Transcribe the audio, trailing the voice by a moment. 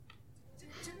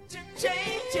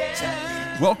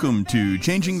Welcome to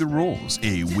Changing the Rules,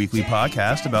 a weekly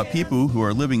podcast about people who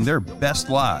are living their best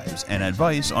lives and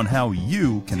advice on how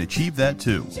you can achieve that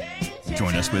too.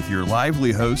 Join us with your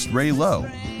lively host, Ray Lowe,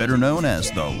 better known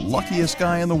as the luckiest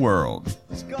guy in the world.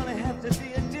 It's gonna have to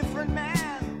be a different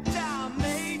man. Time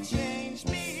may change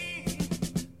me,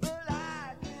 but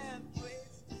I can't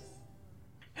twist.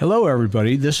 Hello,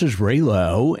 everybody. This is Ray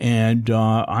Lowe, and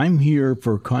I'm here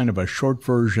for kind of a short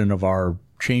version of our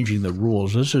Changing the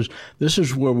Rules. This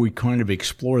is where we kind of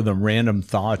explore the random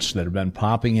thoughts that have been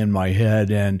popping in my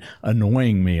head and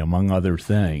annoying me, among other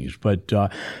things. But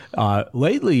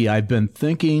lately, I've been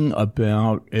thinking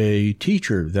about a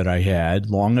teacher that I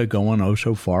had long ago and oh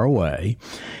so far away,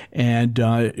 and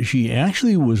she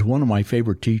actually was one of my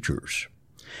favorite teachers.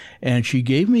 And she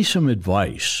gave me some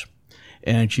advice,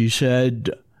 and she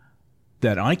said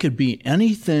that I could be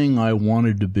anything I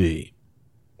wanted to be.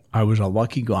 I was a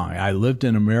lucky guy. I lived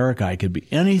in America. I could be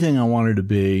anything I wanted to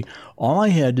be. All I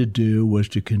had to do was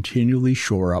to continually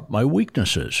shore up my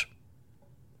weaknesses.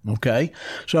 Okay?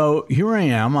 So here I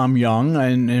am. I'm young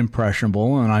and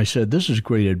impressionable, and I said, this is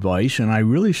great advice, and I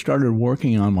really started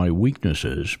working on my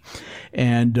weaknesses.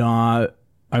 And I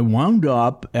wound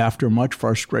up, after much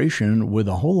frustration, with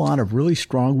a whole lot of really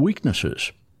strong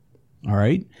weaknesses. All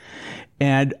right?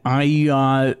 And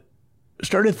I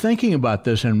started thinking about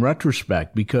this in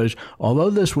retrospect, because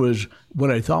although this was what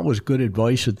I thought was good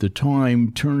advice at the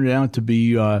time, turned out to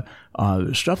be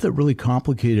stuff that really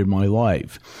complicated my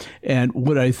life. And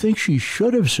what I think she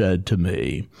should have said to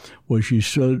me was she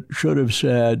should have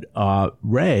said,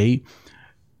 Ray,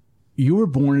 you were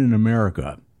born in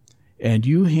America, and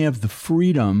you have the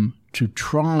freedom to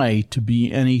try to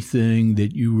be anything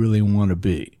that you really want to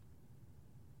be.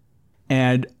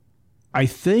 And I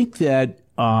think that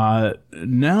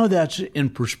now that's in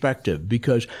perspective,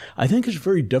 because I think it's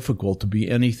very difficult to be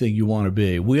anything you want to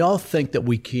be. We all think that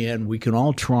we can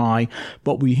all try,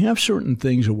 but we have certain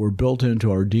things that were built into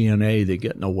our DNA that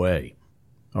get in the way,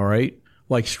 all right?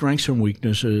 Like strengths and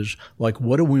weaknesses, like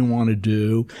what do we want to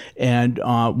do? And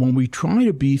when we try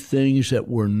to be things that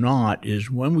we're not is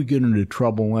when we get into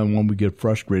trouble and when we get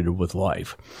frustrated with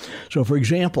life. So, for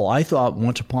example, I thought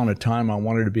once upon a time I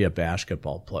wanted to be a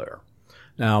basketball player.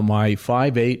 Now, my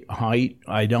 5'8" height,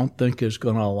 I don't think is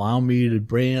going to allow me to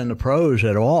bring in the pros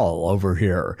at all over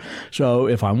here. So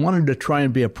if I wanted to try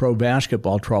and be a pro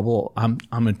basketball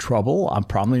I'm in trouble. I'm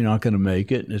probably not going to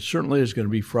make it. And it certainly is going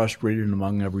to be frustrating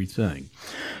among everything.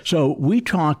 So we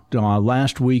talked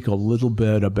last week a little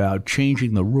bit about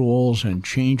changing the rules and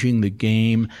changing the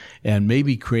game and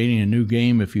maybe creating a new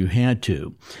game if you had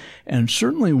to. And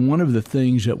certainly one of the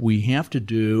things that we have to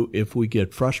do if we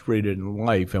get frustrated in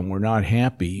life and we're not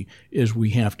happy is we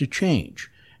have to change.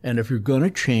 And if you're going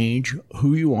to change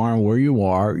who you are and where you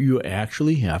are, you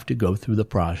actually have to go through the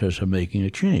process of making a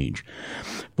change.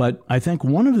 But I think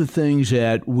one of the things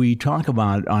that we talk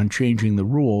about on changing the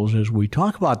rules is we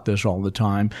talk about this all the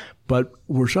time, but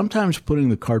we're sometimes putting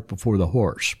the cart before the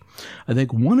horse. I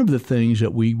think one of the things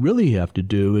that we really have to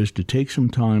do is to take some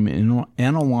time and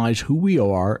analyze who we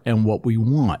are and what we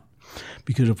want.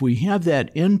 Because if we have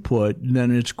that input,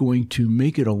 then it's going to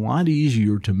make it a lot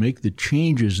easier to make the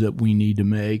changes that we need to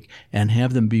make and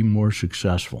have them be more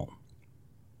successful.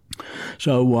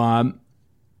 So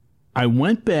I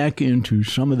went back into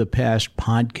some of the past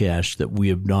podcasts that we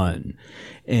have done,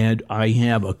 and I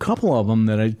have a couple of them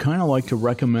that I'd kind of like to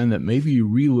recommend that maybe you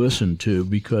re-listen to,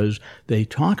 because they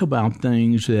talk about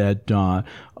things that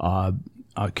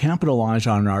capitalize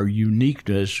on our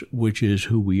uniqueness, which is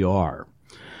who we are.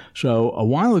 So a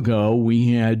while ago,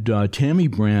 we had Tammy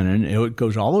Brannon. It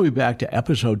goes all the way back to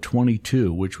episode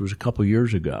 22, which was a couple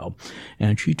years ago.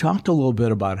 And she talked a little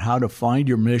bit about how to find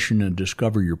your mission and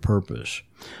discover your purpose.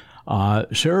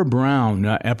 Sarah Brown,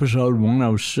 episode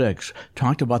 106,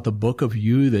 talked about the book of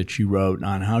You that she wrote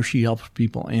on how she helps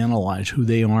people analyze who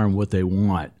they are and what they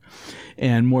want.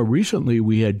 And more recently,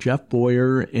 we had Jeff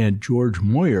Boyer and George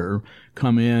Moyer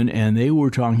come in, and they were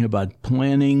talking about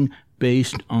planning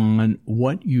based on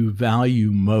what you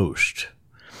value most.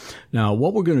 Now,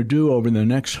 what we're going to do over the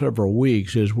next several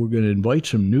weeks is we're going to invite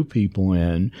some new people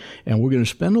in, and we're going to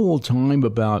spend a little time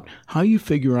about how you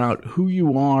figure out who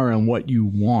you are and what you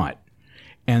want.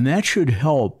 And that should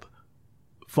help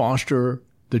foster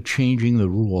the changing the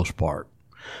rules part.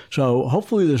 So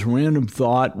hopefully this random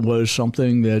thought was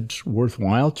something that's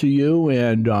worthwhile to you,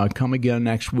 and come again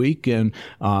next week, and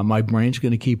my brain's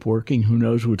going to keep working. Who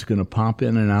knows what's going to pop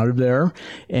in and out of there.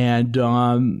 And,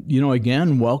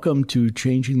 again, welcome to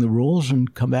Changing the Rules,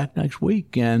 and come back next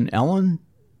week. And Ellen,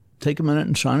 take a minute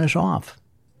and sign us off.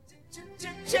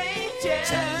 Change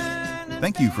it.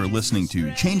 Thank you for listening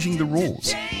to Changing the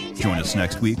Rules. Join us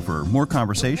next week for more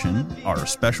conversation, our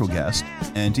special guest,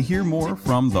 and to hear more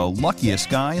from the luckiest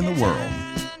guy in the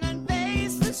world.